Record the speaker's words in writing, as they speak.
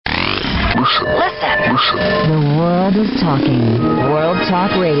The world is talking. World Talk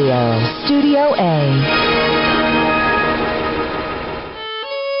Radio, Studio A.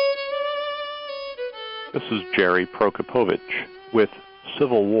 This is Jerry Prokopowicz with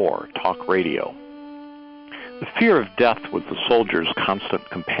Civil War Talk Radio. The fear of death was the soldier's constant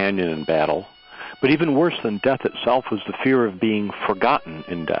companion in battle, but even worse than death itself was the fear of being forgotten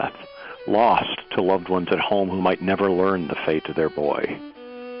in death, lost to loved ones at home who might never learn the fate of their boy.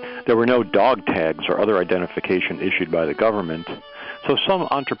 There were no dog tags or other identification issued by the government, so some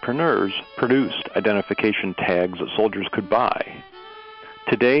entrepreneurs produced identification tags that soldiers could buy.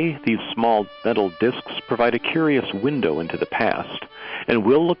 Today, these small metal discs provide a curious window into the past, and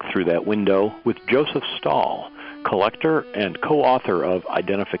we'll look through that window with Joseph Stahl, collector and co-author of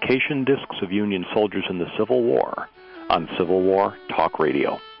Identification Discs of Union Soldiers in the Civil War, on Civil War Talk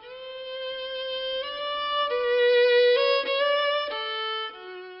Radio.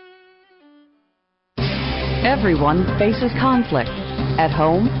 Everyone faces conflict. At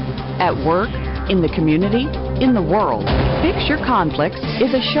home, at work, in the community, in the world. Fix Your Conflicts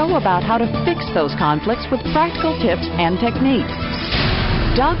is a show about how to fix those conflicts with practical tips and techniques.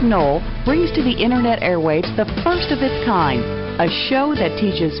 Doug Knoll brings to the internet airwaves the first of its kind, a show that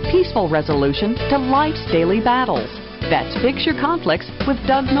teaches peaceful resolution to life's daily battles. That's Fix Your Conflicts with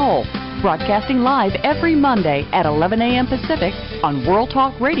Doug Knoll, broadcasting live every Monday at 11 a.m. Pacific on World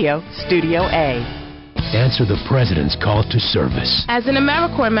Talk Radio, Studio A. Answer the President's call to service. As an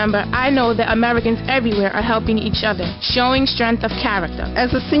AmeriCorps member, I know that Americans everywhere are helping each other, showing strength of character.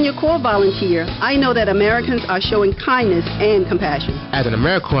 As a senior Corps volunteer, I know that Americans are showing kindness and compassion. As an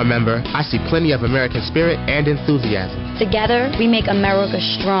AmeriCorps member, I see plenty of American spirit and enthusiasm. Together, we make America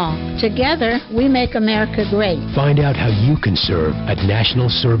strong. Together, we make America great. Find out how you can serve at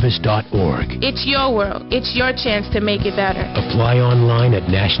nationalservice.org. It's your world. It's your chance to make it better. Apply online at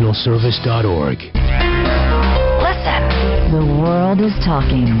nationalservice.org. Listen. The world is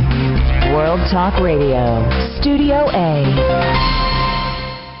talking. World Talk Radio, Studio A.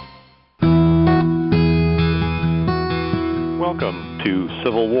 Welcome to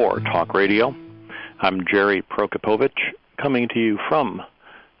Civil War Talk Radio. I'm Jerry Prokopowicz, coming to you from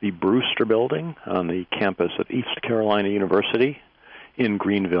the Brewster Building on the campus of East Carolina University in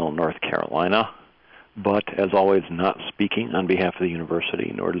Greenville, North Carolina. But, as always, not speaking on behalf of the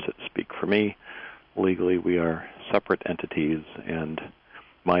university, nor does it speak for me. Legally, we are separate entities, and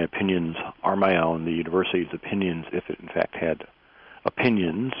my opinions are my own. The university's opinions, if it in fact had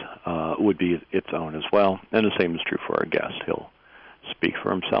opinions, would be its own as well. And the same is true for our guest. He'll speak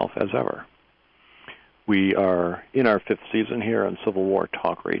for himself as ever. We are in our fifth season here on Civil War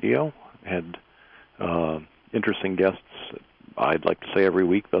Talk Radio. Had interesting guests, I'd like to say, every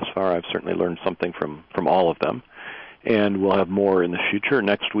week thus far. I've certainly learned something from all of them. And we'll have more in the future.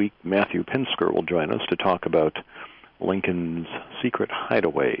 Next week, Matthew Pinsker will join us to talk about Lincoln's secret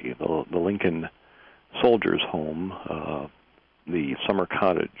hideaway, the Lincoln Soldiers' Home, the summer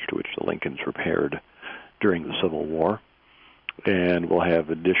cottage to which the Lincolns repaired during the Civil War. And we'll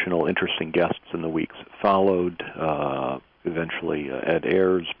have additional interesting guests in the weeks that followed. Eventually, Ed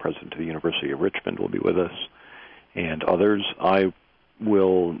Ayers, president of the University of Richmond, will be with us, and others. I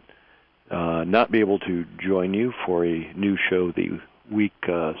will not be able to join you for a new show the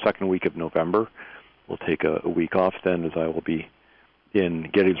second week of November. We'll take a week off then, as I will be in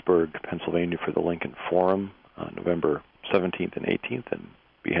Gettysburg, Pennsylvania for the Lincoln Forum on November 17th and 18th, and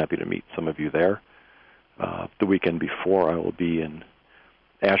be happy to meet some of you there. The weekend before, I will be in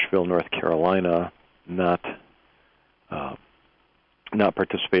Asheville, North Carolina, not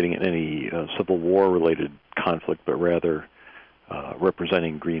participating in any Civil War-related conflict, but rather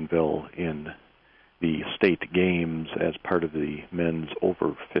representing Greenville in the state games as part of the men's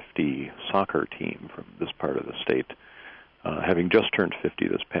over 50 soccer team from this part of the state. Having just turned 50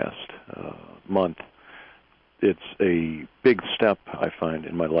 this past month, it's a big step, I find,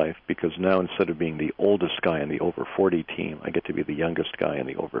 in my life, because now instead of being the oldest guy in the over 40 team, I get to be the youngest guy in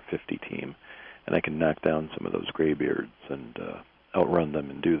the over 50 team, and I can knock down some of those graybeards and outrun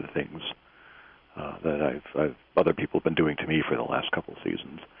them and do the things that other people have been doing to me for the last couple of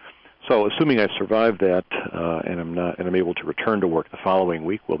seasons. So, assuming I survive that and I'm able to return to work the following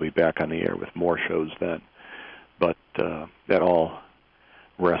week, we'll be back on the air with more shows then. But that all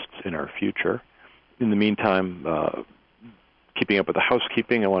rests in our future. In the meantime, keeping up with the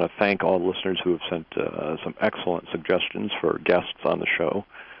housekeeping, I want to thank all the listeners who have sent some excellent suggestions for guests on the show.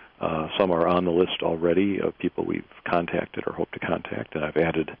 Some are on the list already of people we've contacted or hope to contact, and I've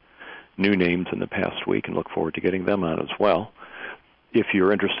added new names in the past week and look forward to getting them on as well. If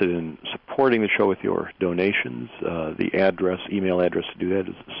you're interested in supporting the show with your donations, the email address to do that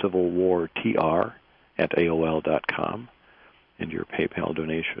is civilwartr@aol.com, and your PayPal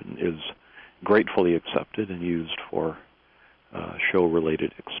donation is gratefully accepted and used for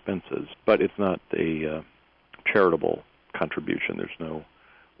show-related expenses. But it's not a charitable contribution. There's no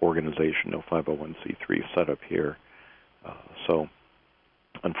organization, no 501c3 set up here. So,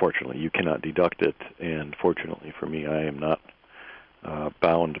 unfortunately, you cannot deduct it, and fortunately for me, I am not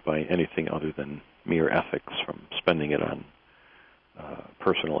bound by anything other than mere ethics from spending it on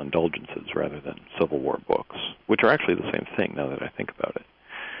personal indulgences rather than Civil War books, which are actually the same thing now that I think about it.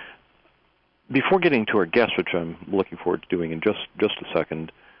 Before getting to our guest, which I'm looking forward to doing in just a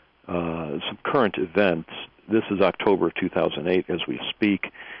second, some current events. This is October 2008 as we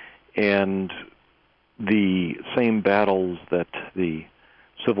speak, and the same battles that the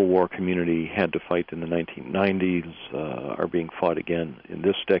Civil War community had to fight in the 1990s are being fought again in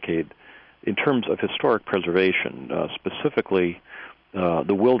this decade in terms of historic preservation, specifically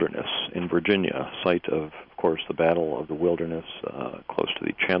the Wilderness in Virginia, site of course, the Battle of the Wilderness, close to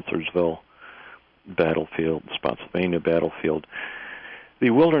the Chancellorsville battlefield, Spotsylvania battlefield.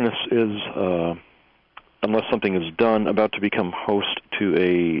 The Wilderness is, unless something is done, about to become host to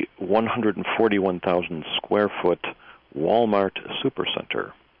a 141,000 square foot Walmart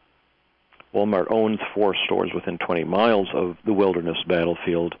supercenter. Walmart owns 4 stores within 20 miles of the Wilderness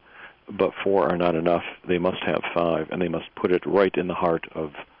battlefield, but 4 are not enough. They must have 5, and they must put it right in the heart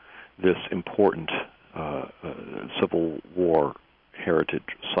of this important Civil War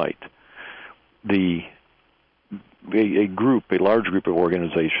heritage site. A large group of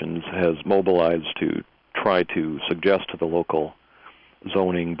organizations has mobilized to try to suggest to the local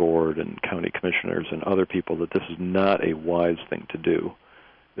zoning board and county commissioners and other people that this is not a wise thing to do,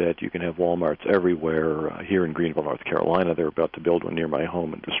 that you can have Walmarts everywhere. Here in Greenville, North Carolina, they're about to build one near my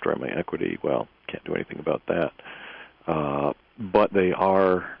home and destroy my equity. Well, can't do anything about that.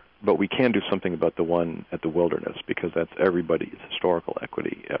 But we can do something about the one at the Wilderness, because that's everybody's historical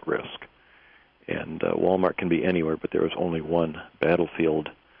equity at risk. And Walmart can be anywhere, but there is only one battlefield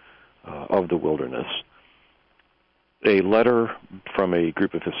of the Wilderness. A letter from a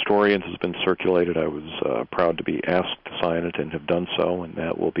group of historians has been circulated. I was proud to be asked to sign it and have done so, and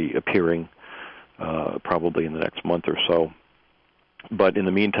that will be appearing probably in the next month or so. But in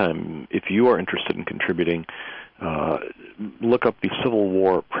the meantime, if you are interested in contributing, look up the Civil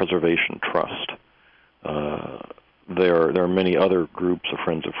War Preservation Trust. There are many other groups of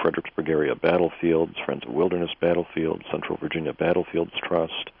Friends of Fredericksburg Area Battlefields, Friends of Wilderness Battlefields, Central Virginia Battlefields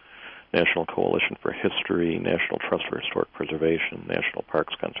Trust, National Coalition for History, National Trust for Historic Preservation, National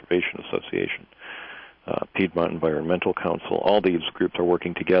Parks Conservation Association, Piedmont Environmental Council. All these groups are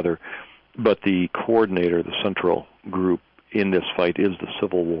working together, but the coordinator, the central group in this fight is the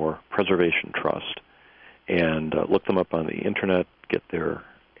Civil War Preservation Trust. And look them up on the Internet, get their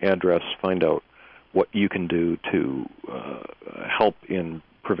address, find out what you can do to help in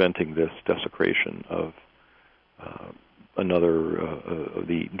preventing this desecration of another of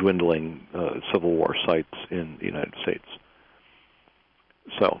the dwindling Civil War sites in the United States.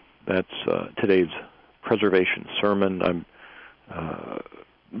 So that's today's preservation sermon. I'm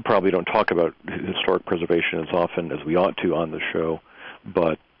probably don't talk about historic preservation as often as we ought to on the show,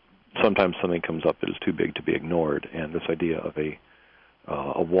 but sometimes something comes up that is too big to be ignored, and this idea of a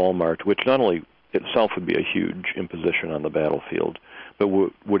Walmart, which not only itself would be a huge imposition on the battlefield, but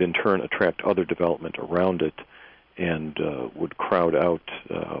would in turn attract other development around it, and would crowd out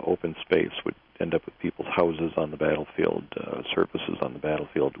open space, would end up with people's houses on the battlefield, services on the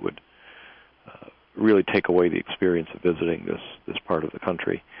battlefield, would really take away the experience of visiting this part of the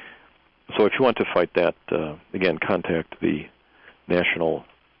country. So if you want to fight that, again, contact the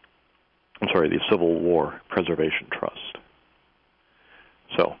Civil War Preservation Trust.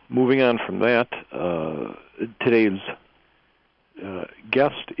 So moving on from that, today's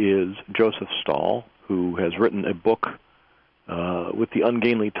guest is Joseph Stahl, who has written a book with the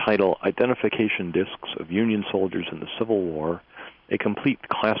ungainly title, Identification Discs of Union Soldiers in the Civil War, a complete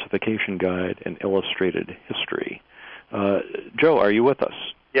classification guide and illustrated history. Joe, are you with us?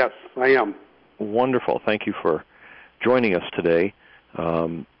 Yes, I am. Wonderful. Thank you for joining us today.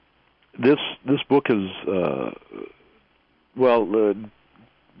 This book is, the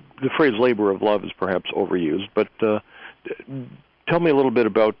phrase labor of love is perhaps overused, but tell me a little bit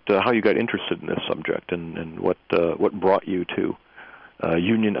about how you got interested in this subject and what brought you to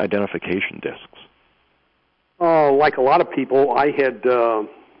Union identification discs. Like a lot of people, I had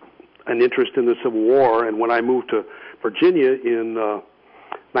an interest in the Civil War, and when I moved to Virginia in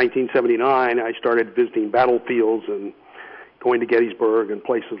 1979, I started visiting battlefields and going to Gettysburg and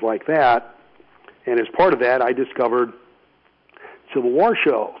places like that. And as part of that, I discovered Civil War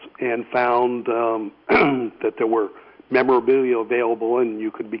shows and found that there were memorabilia available and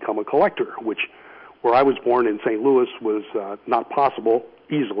you could become a collector, which where I was born in St. Louis was not possible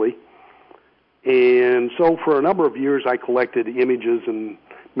easily. And so for a number of years I collected images and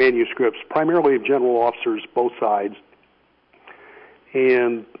manuscripts, primarily of general officers, both sides.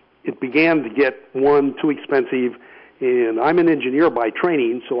 And it began to get, too expensive. And I'm an engineer by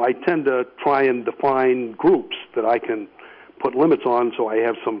training, so I tend to try and define groups that I can put limits on so I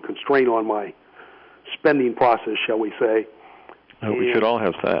have some constraint on my spending process, shall we say. We should all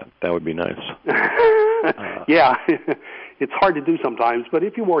have that. That would be nice. Yeah, it's hard to do sometimes, but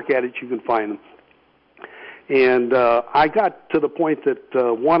if you work at it, you can find them. And I got to the point that,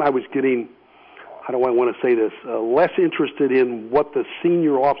 I was getting, how do I want to say this, less interested in what the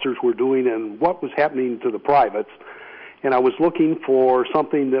senior officers were doing and what was happening to the privates. And I was looking for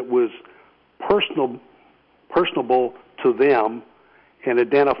something that was personable to them and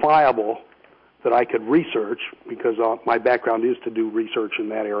identifiable that I could research, because my background is to do research in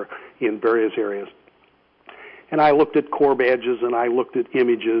that area, in various areas. And I looked at Corps badges and I looked at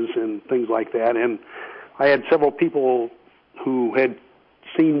images and things like that. And I had several people who had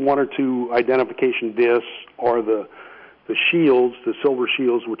seen one or two identification discs or the shields, the silver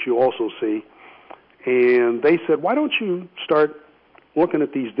shields, which you also see. And they said, why don't you start looking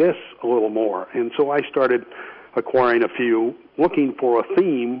at these discs a little more? And so I started acquiring a few, looking for a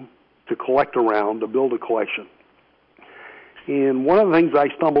theme to collect around, to build a collection. And one of the things I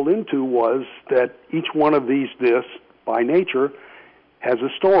stumbled into was that each one of these discs, by nature, has a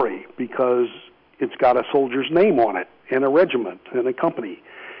story because it's got a soldier's name on it and a regiment and a company.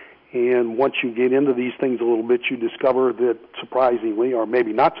 And once you get into these things a little bit, you discover that surprisingly, or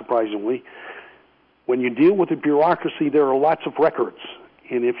maybe not surprisingly, when you deal with the bureaucracy, there are lots of records.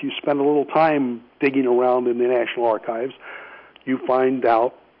 And if you spend a little time digging around in the National Archives, you find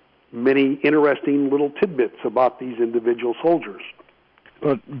out many interesting little tidbits about these individual soldiers.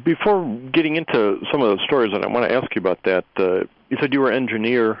 Before getting into some of the stories, and I want to ask you about that, you said you were an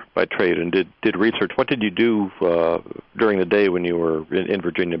engineer by trade and did research. What did you do during the day when you were in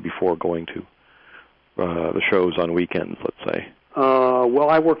Virginia before going to the shows on weekends, let's say? Well,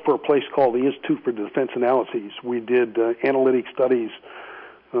 I worked for a place called the Institute for Defense Analyses. We did analytic studies,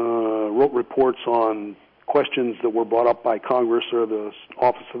 wrote reports on questions that were brought up by Congress or the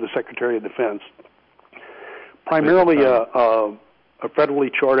Office of the Secretary of Defense. Primarily a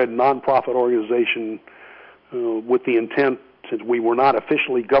federally chartered nonprofit organization with the intent, since we were not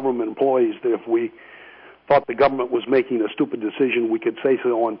officially government employees, that if we thought the government was making a stupid decision, we could say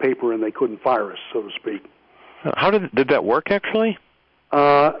so on paper and they couldn't fire us, so to speak. How did that work, actually?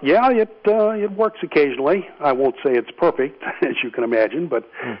 Yeah, it works occasionally. I won't say it's perfect, as you can imagine, but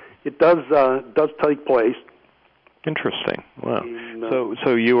it does take place. Interesting. Wow. And,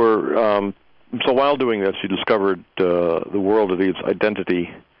 so you were so while doing this, you discovered the world of these identity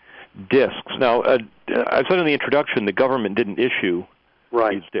discs. Now, I said in the introduction, the government didn't issue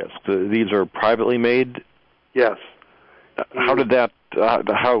these discs. These are privately made. Yes. How did that? Why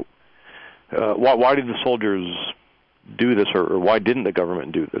did the soldiers do this, or why didn't the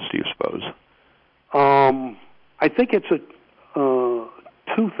government do this, do you suppose? I think it's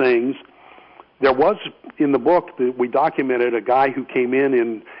two things. There was, in the book that we documented, a guy who came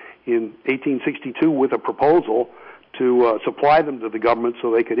in 1862 with a proposal to supply them to the government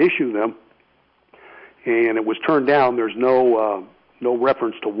so they could issue them, and it was turned down. There's no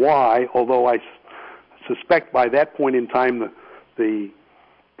reference to why, although I suspect by that point in time the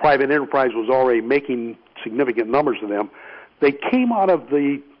private enterprise was already making significant numbers of them. They came out of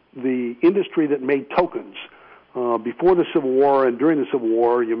the industry that made tokens. Before the Civil War and during the Civil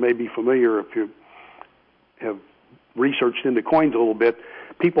War, you may be familiar if you have researched into coins a little bit,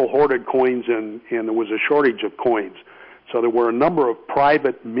 people hoarded coins and there was a shortage of coins. So there were a number of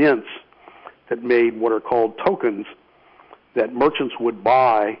private mints that made what are called tokens that merchants would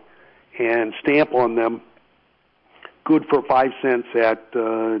buy and stamp on them, good for 5 cents at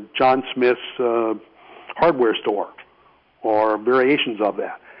John Smith's hardware store, or variations of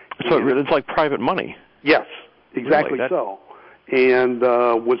that. So it's like private money. Yes, exactly really? So. And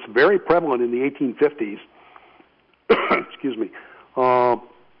was very prevalent in the 1850s, excuse me,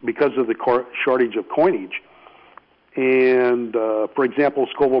 because of the shortage of coinage. And, for example,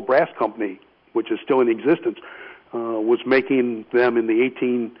 Scoville Brass Company, which is still in existence, was making them in the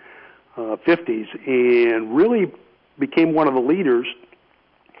 1850s and really became one of the leaders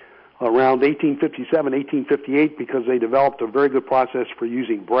around 1857, 1858, because they developed a very good process for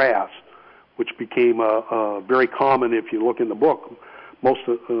using brass which became very common. If you look in the book, most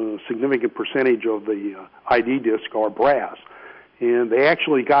significant percentage of the ID discs are brass. And they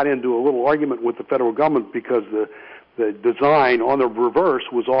actually got into a little argument with the federal government because the design on the reverse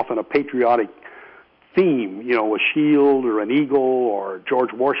was often a patriotic theme, you know, a shield or an eagle or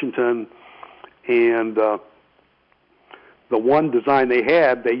George Washington. And the one design they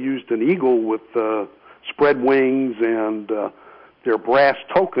had, they used an eagle with spread wings, and their brass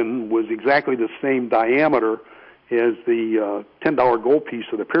token was exactly the same diameter as the $10 gold piece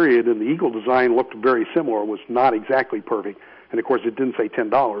of the period, and the eagle design looked very similar. It was not exactly perfect. And, of course, it didn't say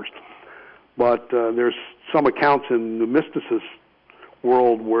 $10. But there's some accounts in the mysticist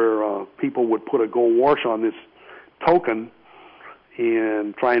world where people would put a gold wash on this token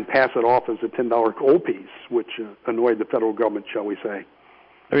and try and pass it off as a $10 gold piece, which annoyed the federal government, shall we say.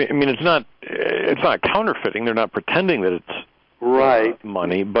 I mean, it's not counterfeiting. They're not pretending that it's right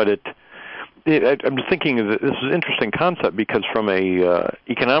money, but I'm just thinking that this is an interesting concept because from a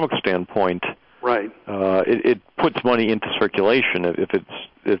economic standpoint, right, it puts money into circulation. If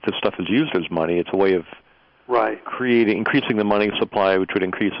this stuff is used as money, it's a way of increasing the money supply, which would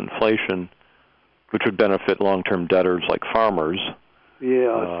increase inflation, which would benefit long-term debtors like farmers.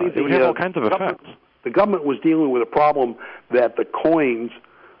 Yeah, it would have all kinds of effects. The government was dealing with a problem that the coins,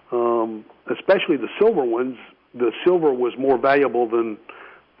 especially the silver ones, the silver was more valuable than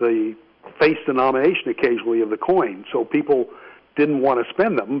the face denomination occasionally of the coin. So people didn't want to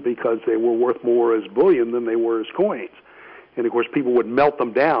spend them because they were worth more as bullion than they were as coins. And, of course, people would melt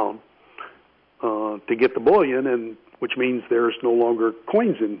them down to get the bullion, and which means there's no longer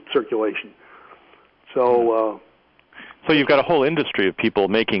coins in circulation. So you've got a whole industry of people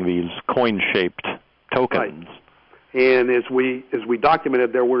making these coin-shaped tokens. Right. And as we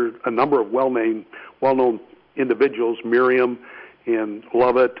documented, there were a number of well-known individuals, Miriam and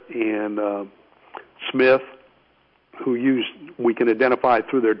Lovett and Smith, who we can identify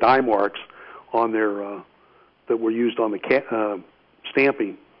through their die marks on their that were used on the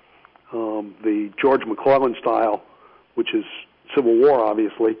stamping. The George McClellan style, which is Civil War,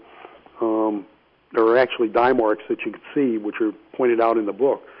 obviously. There are actually die marks that you can see, which are pointed out in the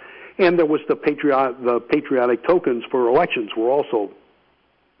book. And there was the patriotic tokens for elections were also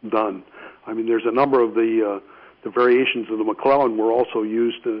done. I mean, there's a number of the variations of the McClellan were also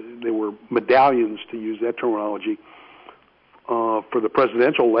used. They were medallions, to use that terminology, for the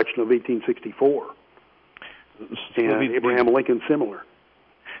presidential election of 1864. And Abraham Lincoln similar.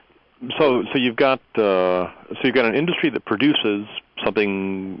 So you've got an industry that produces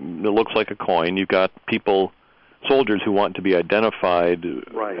something that looks like a coin. You've got soldiers who want to be identified.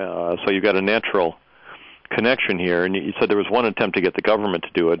 Right. So you've got a natural connection here. And you said there was one attempt to get the government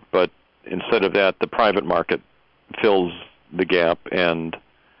to do it, but instead of that, the private market fills the gap, and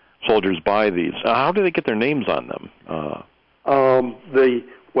soldiers buy these. How do they get their names on them?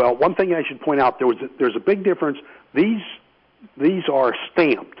 Well, one thing I should point out, there's a big difference. These are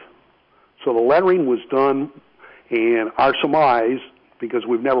stamped. So the lettering was done, and our surmise, because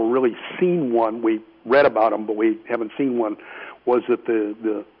we've never really seen one, we read about them, but we haven't seen one, was that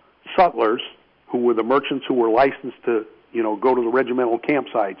the sutlers, who were the merchants who were licensed to, go to the regimental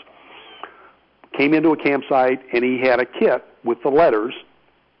campsites, came into a campsite, and he had a kit with the letters,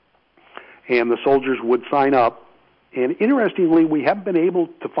 and the soldiers would sign up. And interestingly, we haven't been able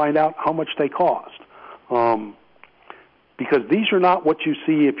to find out how much they cost. Because these are not what you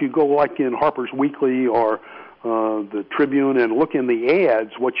see if you go like in Harper's Weekly or the Tribune and look in the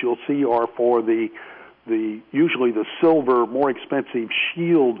ads. What you'll see are for the usually the silver, more expensive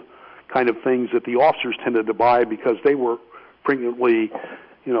shield kind of things that the officers tended to buy because they were frequently,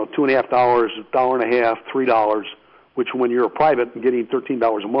 $2.50, $1.50, $3, which when you're a private and getting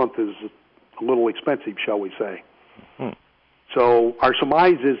 $13 a month is a little expensive, shall we say. So our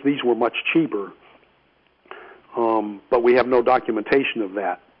surmise is these were much cheaper. But we have no documentation of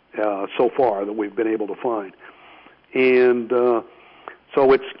that so far that we've been able to find. And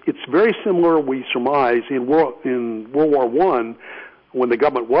so it's very similar, we surmise, in World War I, when the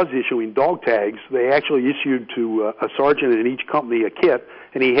government was issuing dog tags, they actually issued to a sergeant in each company a kit,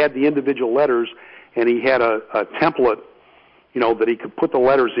 and he had the individual letters, and he had a template, that he could put the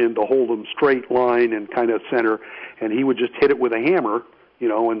letters in to hold them straight line and kind of center, and he would just hit it with a hammer,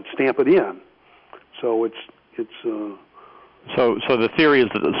 and stamp it in. So So the theory is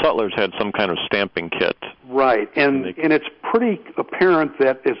that the sutlers had some kind of stamping kit. Right, and it's pretty apparent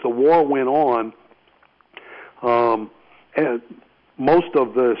that as the war went on, most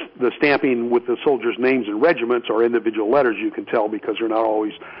of the stamping with the soldiers' names and regiments are individual letters, you can tell, because they're not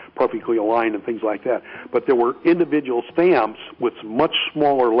always perfectly aligned and things like that. But there were individual stamps with much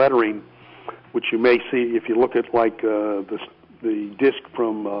smaller lettering which you may see if you look at like the disc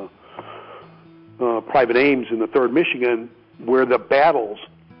from Private Ames in the 3rd Michigan, where the battles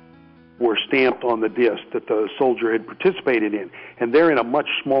were stamped on the disc that the soldier had participated in. And they're in a much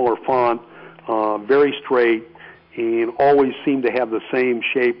smaller font, very straight, and always seem to have the same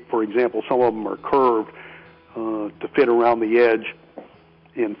shape. For example, some of them are curved to fit around the edge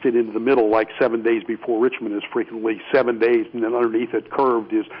and fit into the middle, like 7 days before Richmond is frequently 7 days, and then underneath it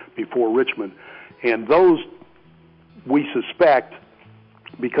curved is before Richmond. And those, we suspect,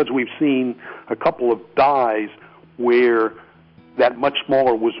 because we've seen a couple of dies where that much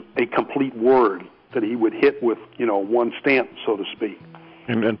smaller was a complete word that he would hit with, one stamp, so to speak.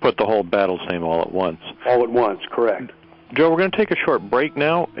 And put the whole battle name all at once. All at once, correct. Joe, we're going to take a short break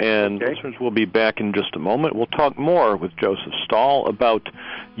now, and listeners will be back in just a moment. We'll talk more with Joseph Stahl about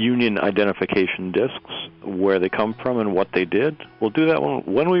Union identification discs, where they come from and what they did. We'll do that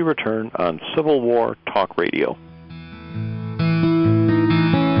when we return on Civil War Talk Radio.